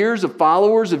 2,000 years of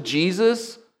followers of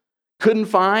Jesus couldn't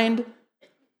find,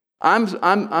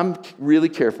 I'm really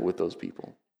careful with those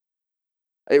people.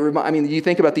 You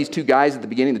think about these 2 guys at the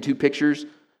beginning, the 2 pictures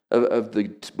of the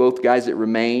both guys that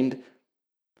remained.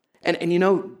 And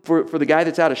for the guy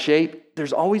that's out of shape,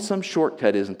 there's always some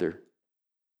shortcut, isn't there?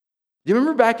 Do you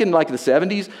remember back in the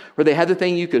 70s where they had the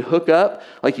thing you could hook up?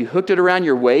 Like you hooked it around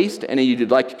your waist and you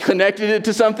connected it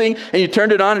to something and you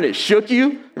turned it on and it shook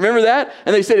you? Remember that?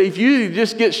 And they said if you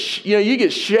just get, you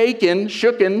get shaked,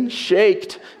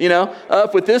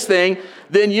 up with this thing,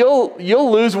 then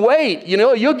you'll lose weight.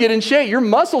 You'll get in shape. Your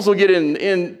muscles will get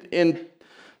in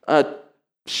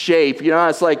shape.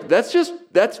 It's like,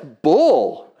 that's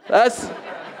bull.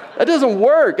 That doesn't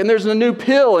work. And there's a new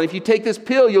pill. And if you take this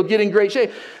pill, you'll get in great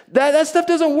shape. That stuff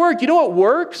doesn't work. You know what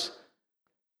works?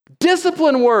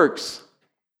 Discipline works.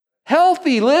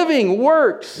 Healthy living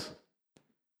works.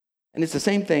 And it's the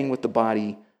same thing with the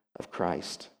body of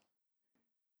Christ.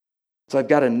 So I've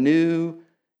got a new,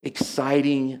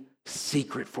 exciting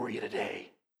secret for you today.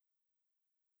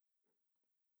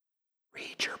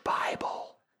 Read your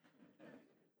Bible.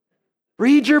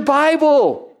 Read your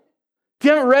Bible. If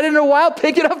you haven't read it in a while,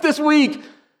 pick it up this week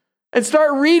and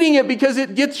start reading it because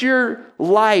it gets your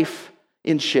life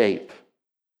in shape.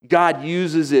 God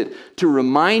uses it to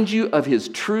remind you of His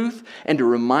truth and to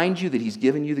remind you that He's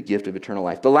given you the gift of eternal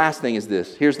life. The last thing is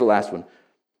this. Here's the last one.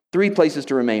 3 places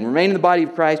to remain. Remain in the body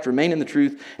of Christ, remain in the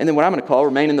truth, and then what I'm going to call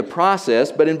remain in the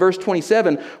process. But in verse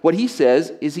 27, what he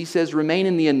says is remain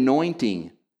in the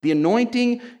anointing. The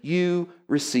anointing you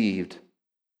received.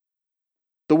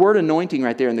 The word anointing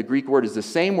right there in the Greek word is the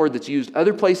same word that's used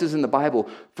other places in the Bible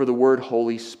for the word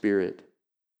Holy Spirit.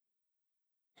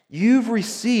 You've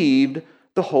received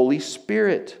the Holy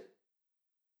Spirit.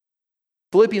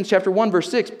 Philippians chapter 1,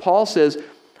 verse 6, Paul says,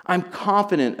 I'm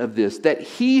confident of this, that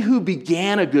He who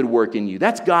began a good work in you,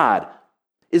 that's God,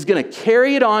 is going to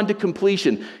carry it on to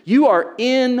completion. You are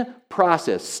in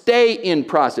process. Stay in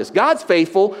process. God's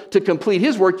faithful to complete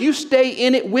His work. You stay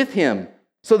in it with Him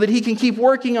so that He can keep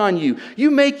working on you. You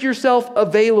make yourself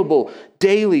available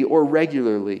daily or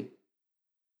regularly.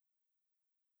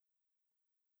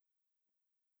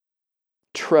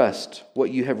 Trust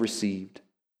what you have received.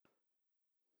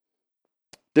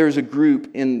 There's a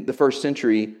group in the first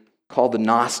century called the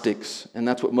Gnostics, and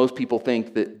that's what most people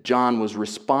think that John was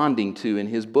responding to in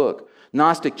his book.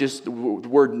 Gnostic, just the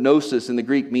word gnosis in the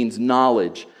Greek means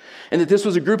knowledge. And that this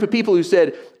was a group of people who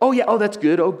said, oh yeah, oh that's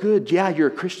good, oh good, yeah, you're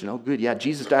a Christian, oh good, yeah,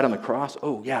 Jesus died on the cross,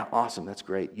 oh yeah, awesome, that's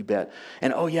great, you bet.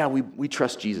 And oh yeah, we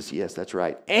trust Jesus, yes, that's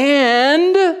right.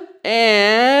 And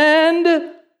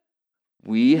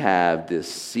we have this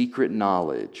secret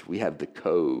knowledge. We have the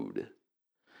code.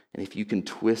 And if you can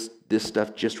twist this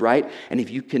stuff just right, and if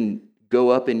you can go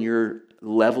up in your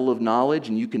level of knowledge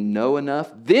and you can know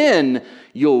enough, then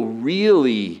you'll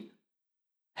really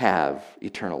have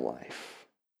eternal life.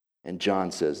 And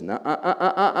John says, You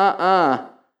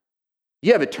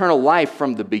have eternal life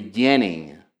from the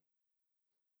beginning,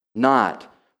 not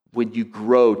when you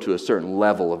grow to a certain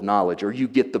level of knowledge or you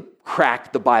get the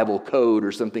crack the Bible code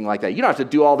or something like that. You don't have to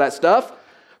do all that stuff.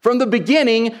 From the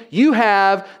beginning, you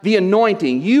have the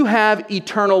anointing. You have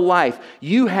eternal life.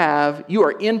 You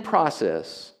are in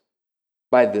process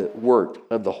by the work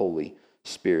of the Holy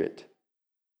Spirit.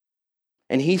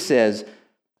 And he says,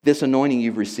 this anointing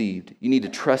you've received, you need to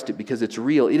trust it because it's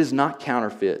real. It is not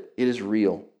counterfeit. It is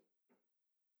real.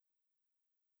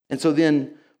 And so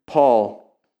then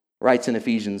Paul writes in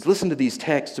Ephesians, listen to these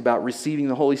texts about receiving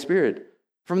the Holy Spirit.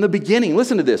 From the beginning,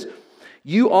 listen to this.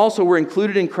 You also were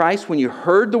included in Christ when you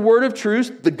heard the word of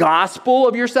truth, the gospel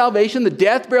of your salvation, the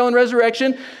death, burial, and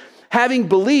resurrection. Having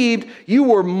believed, you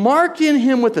were marked in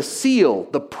Him with a seal,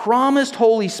 the promised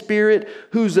Holy Spirit,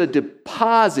 who's a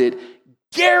deposit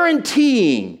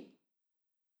guaranteeing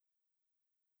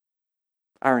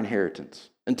our inheritance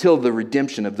until the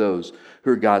redemption of those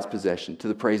who are God's possession, to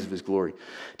the praise of His glory.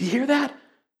 Do you hear that?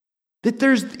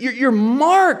 That you're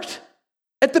marked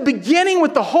at the beginning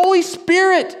with the Holy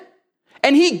Spirit.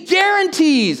 And He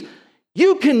guarantees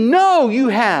you can know you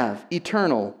have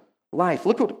eternal life.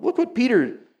 Look what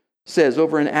Peter says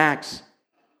over in Acts.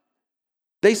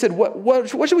 They said, what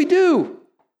should we do?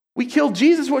 We killed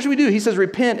Jesus. What should we do? He says,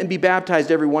 repent and be baptized,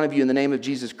 every one of you, in the name of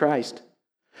Jesus Christ,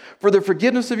 for the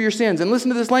forgiveness of your sins. And listen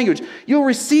to this language. You'll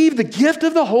receive the gift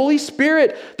of the Holy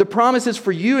Spirit. The promise is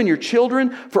for you and your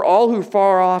children, for all who are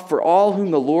far off, for all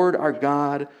whom the Lord our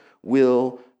God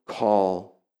will call.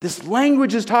 This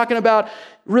language is talking about,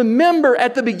 remember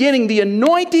at the beginning, the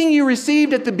anointing you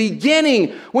received at the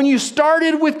beginning when you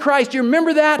started with Christ. You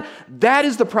remember that? That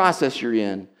is the process you're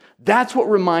in. That's what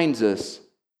reminds us.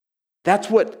 That's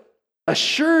what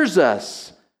assures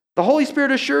us. The Holy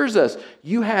Spirit assures us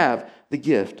you have the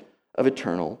gift of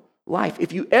eternal life.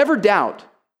 If you ever doubt,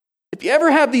 if you ever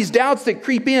have these doubts that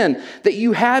creep in that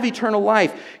you have eternal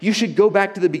life, you should go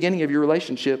back to the beginning of your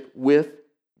relationship with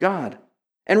God.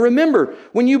 And remember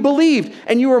when you believed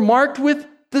and you were marked with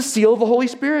the seal of the Holy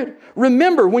Spirit.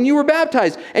 Remember when you were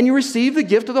baptized and you received the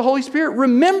gift of the Holy Spirit.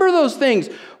 Remember those things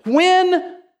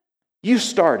when you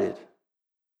started.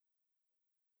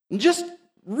 And just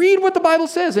read what the Bible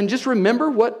says and just remember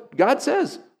what God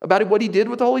says about what He did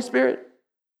with the Holy Spirit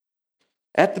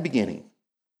at the beginning.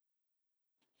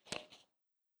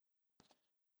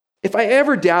 If I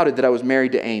ever doubted that I was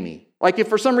married to Amy, like if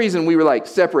for some reason we were like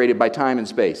separated by time and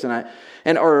space,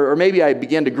 or maybe I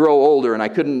began to grow older and I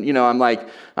couldn't,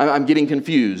 I'm getting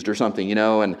confused or something,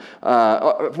 and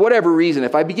for whatever reason,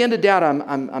 if I began to doubt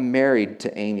I'm married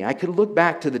to Amy, I could look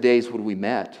back to the days when we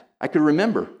met. I could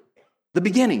remember. The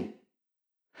beginning.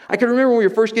 I can remember when we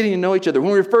were first getting to know each other,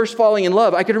 when we were first falling in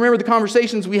love. I can remember the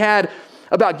conversations we had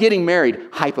about getting married,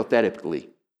 hypothetically,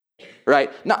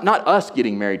 right? Not us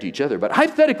getting married to each other, but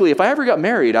hypothetically, if I ever got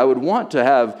married, I would want to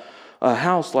have a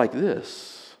house like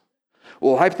this.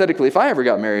 Well, hypothetically, if I ever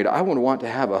got married, I would want to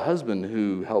have a husband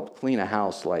who helped clean a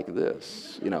house like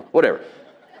this, whatever.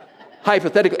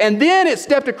 Hypothetical. And then it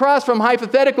stepped across from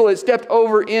hypothetical, it stepped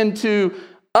over into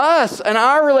us and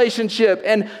our relationship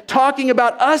and talking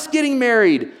about us getting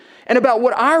married and about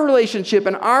what our relationship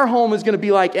and our home is going to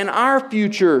be like and our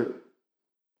future.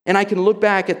 And I can look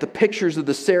back at the pictures of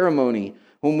the ceremony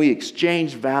when we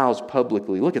exchanged vows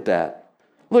publicly. Look at that.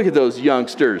 Look at those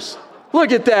youngsters.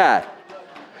 Look at that.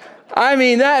 I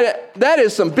mean, that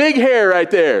is some big hair right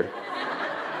there.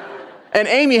 And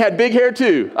Amy had big hair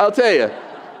too, I'll tell you.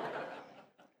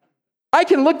 I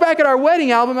can look back at our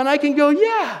wedding album and I can go,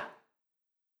 yeah,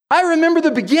 I remember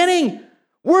the beginning.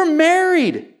 We're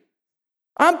married.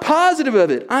 I'm positive of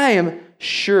it. I am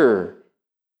sure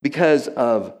because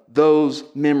of those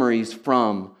memories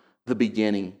from the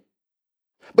beginning.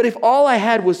 But if all I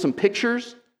had was some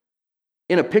pictures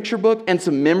in a picture book and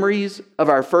some memories of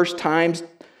our first times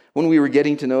when we were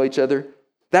getting to know each other,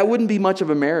 that wouldn't be much of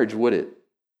a marriage, would it?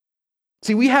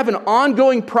 See, we have an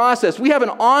ongoing process. We have an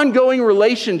ongoing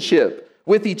relationship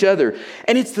with each other.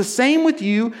 And it's the same with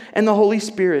you and the Holy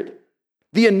Spirit.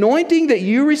 The anointing that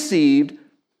you received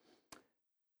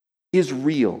is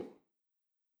real.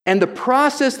 And the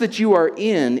process that you are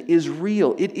in is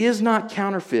real. It is not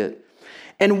counterfeit.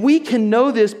 And we can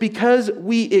know this because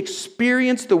we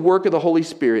experience the work of the Holy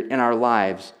Spirit in our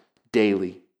lives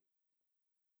daily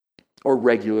or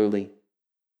regularly.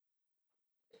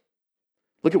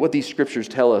 Look at what these scriptures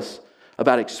tell us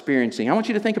about experiencing. I want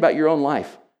you to think about your own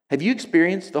life. Have you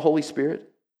experienced the Holy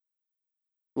Spirit?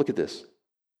 Look at this.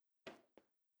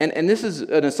 And this is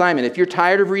an assignment. If you're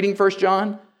tired of reading 1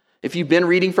 John, if you've been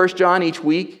reading 1 John each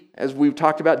week, as we've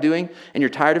talked about doing, and you're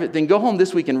tired of it, then go home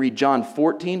this week and read John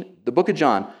 14, the book of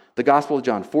John, the Gospel of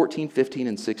John, 14, 15,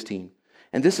 and 16.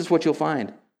 And this is what you'll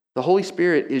find. The Holy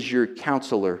Spirit is your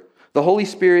counselor. The Holy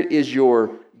Spirit is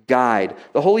your guide.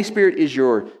 The Holy Spirit is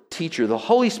your teacher. The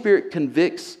Holy Spirit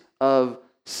convicts of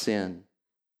sin.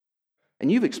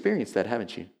 And you've experienced that,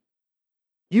 haven't you?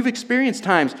 You've experienced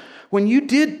times when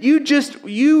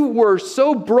you were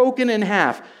so broken in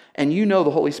half, and you know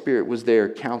the Holy Spirit was there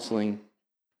counseling.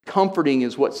 Comforting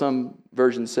is what some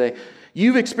versions say.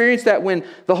 You've experienced that when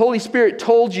the Holy Spirit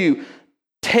told you,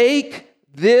 take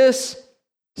this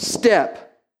step.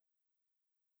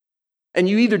 And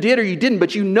you either did or you didn't,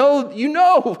 but you know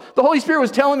the Holy Spirit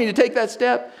was telling me to take that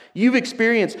step. You've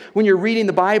experienced when you're reading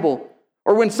the Bible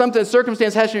or when a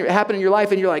circumstance has happened in your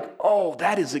life and you're like, oh,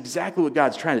 that is exactly what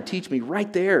God's trying to teach me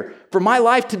right there. For my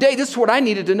life today, this is what I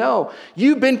needed to know.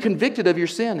 You've been convicted of your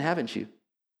sin, haven't you?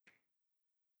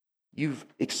 You've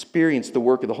experienced the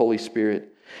work of the Holy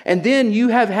Spirit. And then you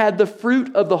have had the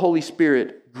fruit of the Holy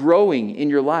Spirit growing in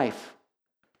your life.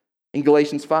 In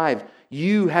Galatians 5,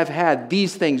 you have had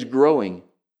these things growing: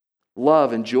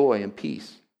 love and joy and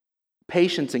peace,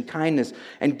 patience and kindness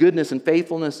and goodness and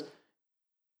faithfulness,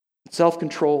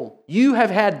 self-control. You have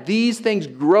had these things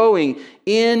growing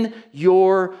in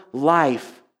your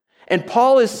life. And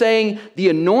Paul is saying the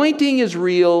anointing is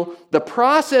real, the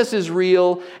process is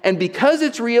real, and because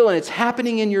it's real and it's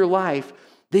happening in your life,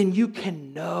 then you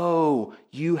can know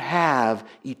you have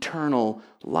eternal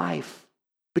life.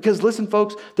 Because listen,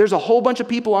 folks, there's a whole bunch of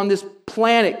people on this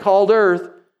planet called Earth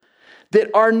that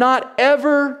are not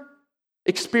ever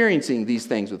experiencing these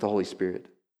things with the Holy Spirit.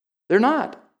 They're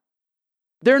not.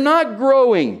 They're not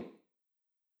growing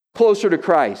closer to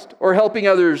Christ or helping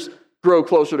others grow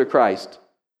closer to Christ.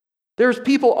 There's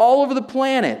people all over the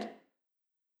planet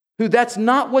who that's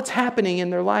not what's happening in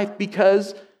their life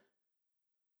because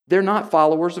they're not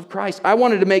followers of Christ.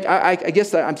 I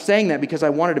guess I'm saying that because I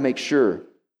wanted to make sure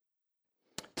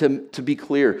to be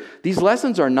clear. These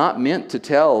lessons are not meant to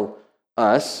tell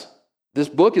us, this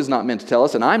book is not meant to tell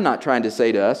us, and I'm not trying to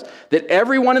say to us, that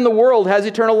everyone in the world has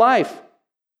eternal life.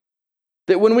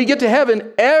 That when we get to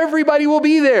heaven, everybody will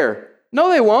be there. No,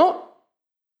 they won't.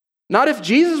 Not if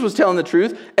Jesus was telling the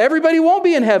truth. Everybody won't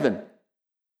be in heaven.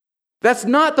 That's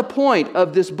not the point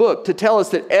of this book, to tell us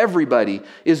that everybody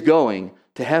is going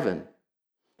to heaven.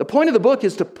 The point of the book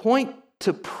is to point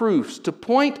to proofs, to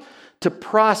point to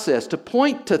process, to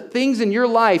point to things in your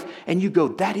life, and you go,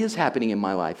 that is happening in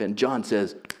my life. And John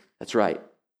says, that's right.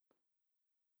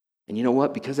 And you know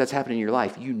what? Because that's happening in your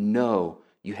life, you know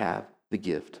you have the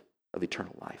gift of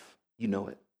eternal life. You know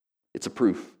it. It's a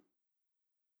proof.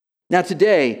 Now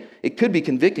today, it could be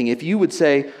convicting if you would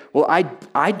say, well,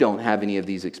 I don't have any of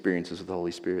these experiences with the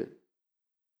Holy Spirit.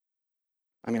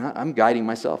 I mean, I'm guiding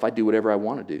myself. I do whatever I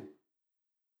want to do.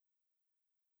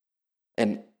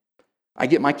 And I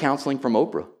get my counseling from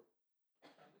Oprah.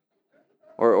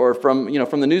 Or from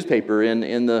the newspaper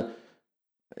in those,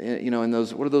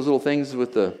 what are those little things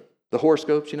with the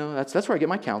horoscopes, that's where I get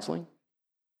my counseling.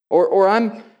 Or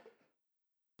I'm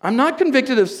not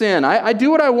convicted of sin. I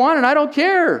do what I want and I don't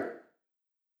care.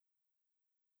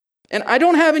 And I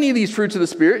don't have any of these fruits of the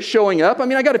Spirit showing up. I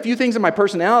mean, I got a few things in my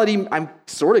personality. I'm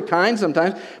sort of kind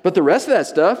sometimes, but the rest of that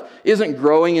stuff isn't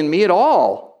growing in me at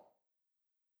all.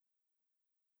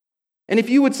 And if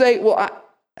you would say, well,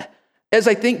 as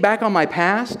I think back on my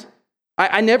past,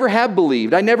 I never have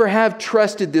believed. I never have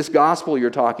trusted this gospel you're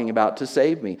talking about to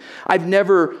save me. I've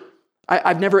never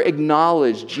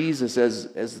acknowledged Jesus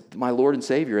as my Lord and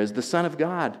Savior, as the Son of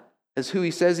God, as who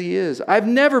He says He is. I've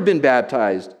never been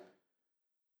baptized.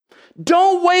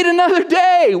 Don't wait another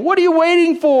day. What are you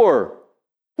waiting for?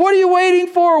 What are you waiting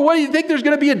for? What do you think there's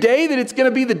going to be a day that it's going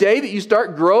to be the day that you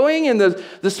start growing in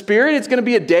the Spirit? It's going to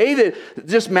be a day that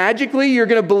just magically you're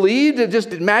going to believe, that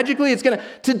just magically it's going to...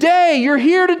 Today, you're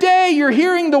here today. You're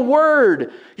hearing the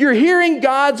Word. You're hearing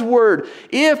God's Word.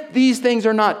 If these things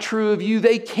are not true of you,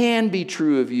 they can be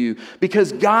true of you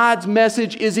because God's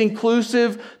message is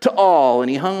inclusive to all. And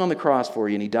He hung on the cross for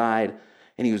you and He died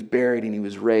and He was buried and He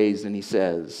was raised and He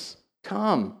says,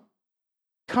 come.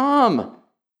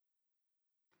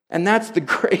 And that's the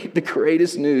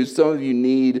greatest news some of you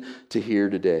need to hear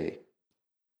today.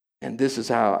 And this is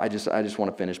how I just want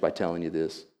to finish by telling you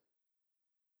this.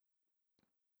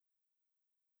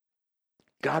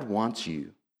 God wants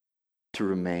you to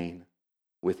remain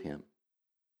with Him.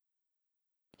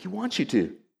 He wants you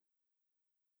to.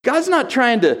 God's not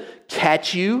trying to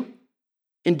catch you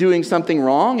in doing something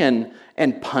wrong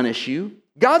and punish you.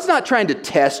 God's not trying to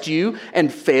test you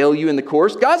and fail you in the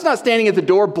course. God's not standing at the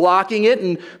door blocking it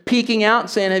and peeking out and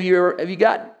saying, have you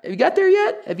got there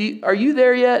yet? Are you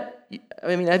there yet?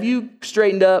 I mean, have you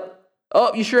straightened up?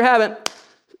 Oh, you sure haven't.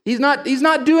 He's not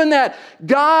doing that.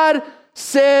 God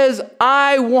says,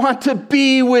 I want to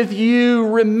be with you.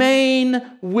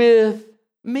 Remain with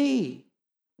me.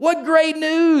 What great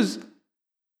news.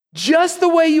 Just the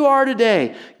way you are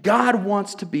today, God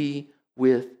wants to be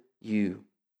with you.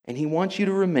 And He wants you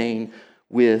to remain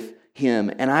with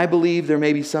Him. And I believe there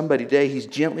may be somebody today, He's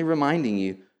gently reminding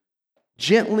you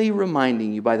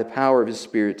by the power of His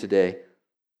Spirit today.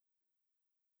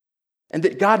 And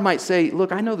that God might say,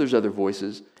 look, I know there's other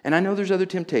voices, and I know there's other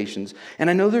temptations, and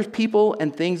I know there's people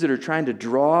and things that are trying to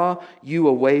draw you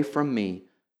away from me.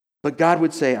 But God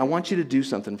would say, I want you to do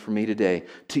something for me today.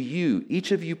 To you,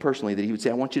 each of you personally, that He would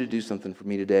say, I want you to do something for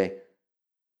me today.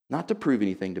 Not to prove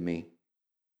anything to me.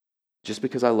 Just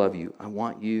because I love you, I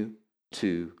want you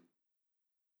to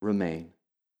remain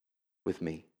with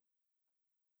me.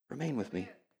 Remain with me.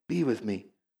 Be with me.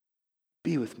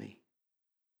 Be with me.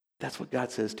 That's what God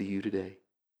says to you today.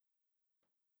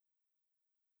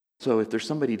 So if there's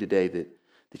somebody today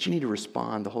that you need to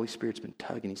respond, the Holy Spirit's been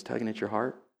tugging, He's tugging at your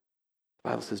heart.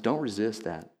 The Bible says, don't resist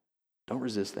that. Don't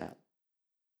resist that.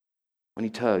 When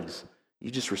He tugs, you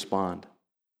just respond.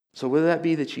 So whether that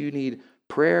be that you need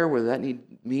prayer, whether that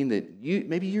mean that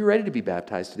maybe you're ready to be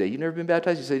baptized today. You've never been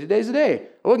baptized. You say, today's the day.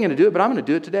 I wasn't going to do it, but I'm going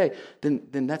to do it today.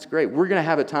 Then that's great. We're going to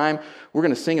have a time. We're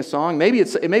going to sing a song. Maybe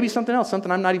it may be something else, something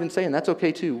I'm not even saying. That's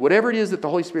okay too. Whatever it is that the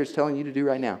Holy Spirit's telling you to do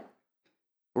right now,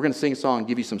 we're going to sing a song,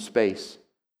 give you some space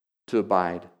to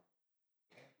abide,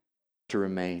 to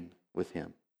remain with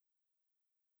Him.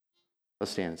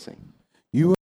 Let's stand and sing.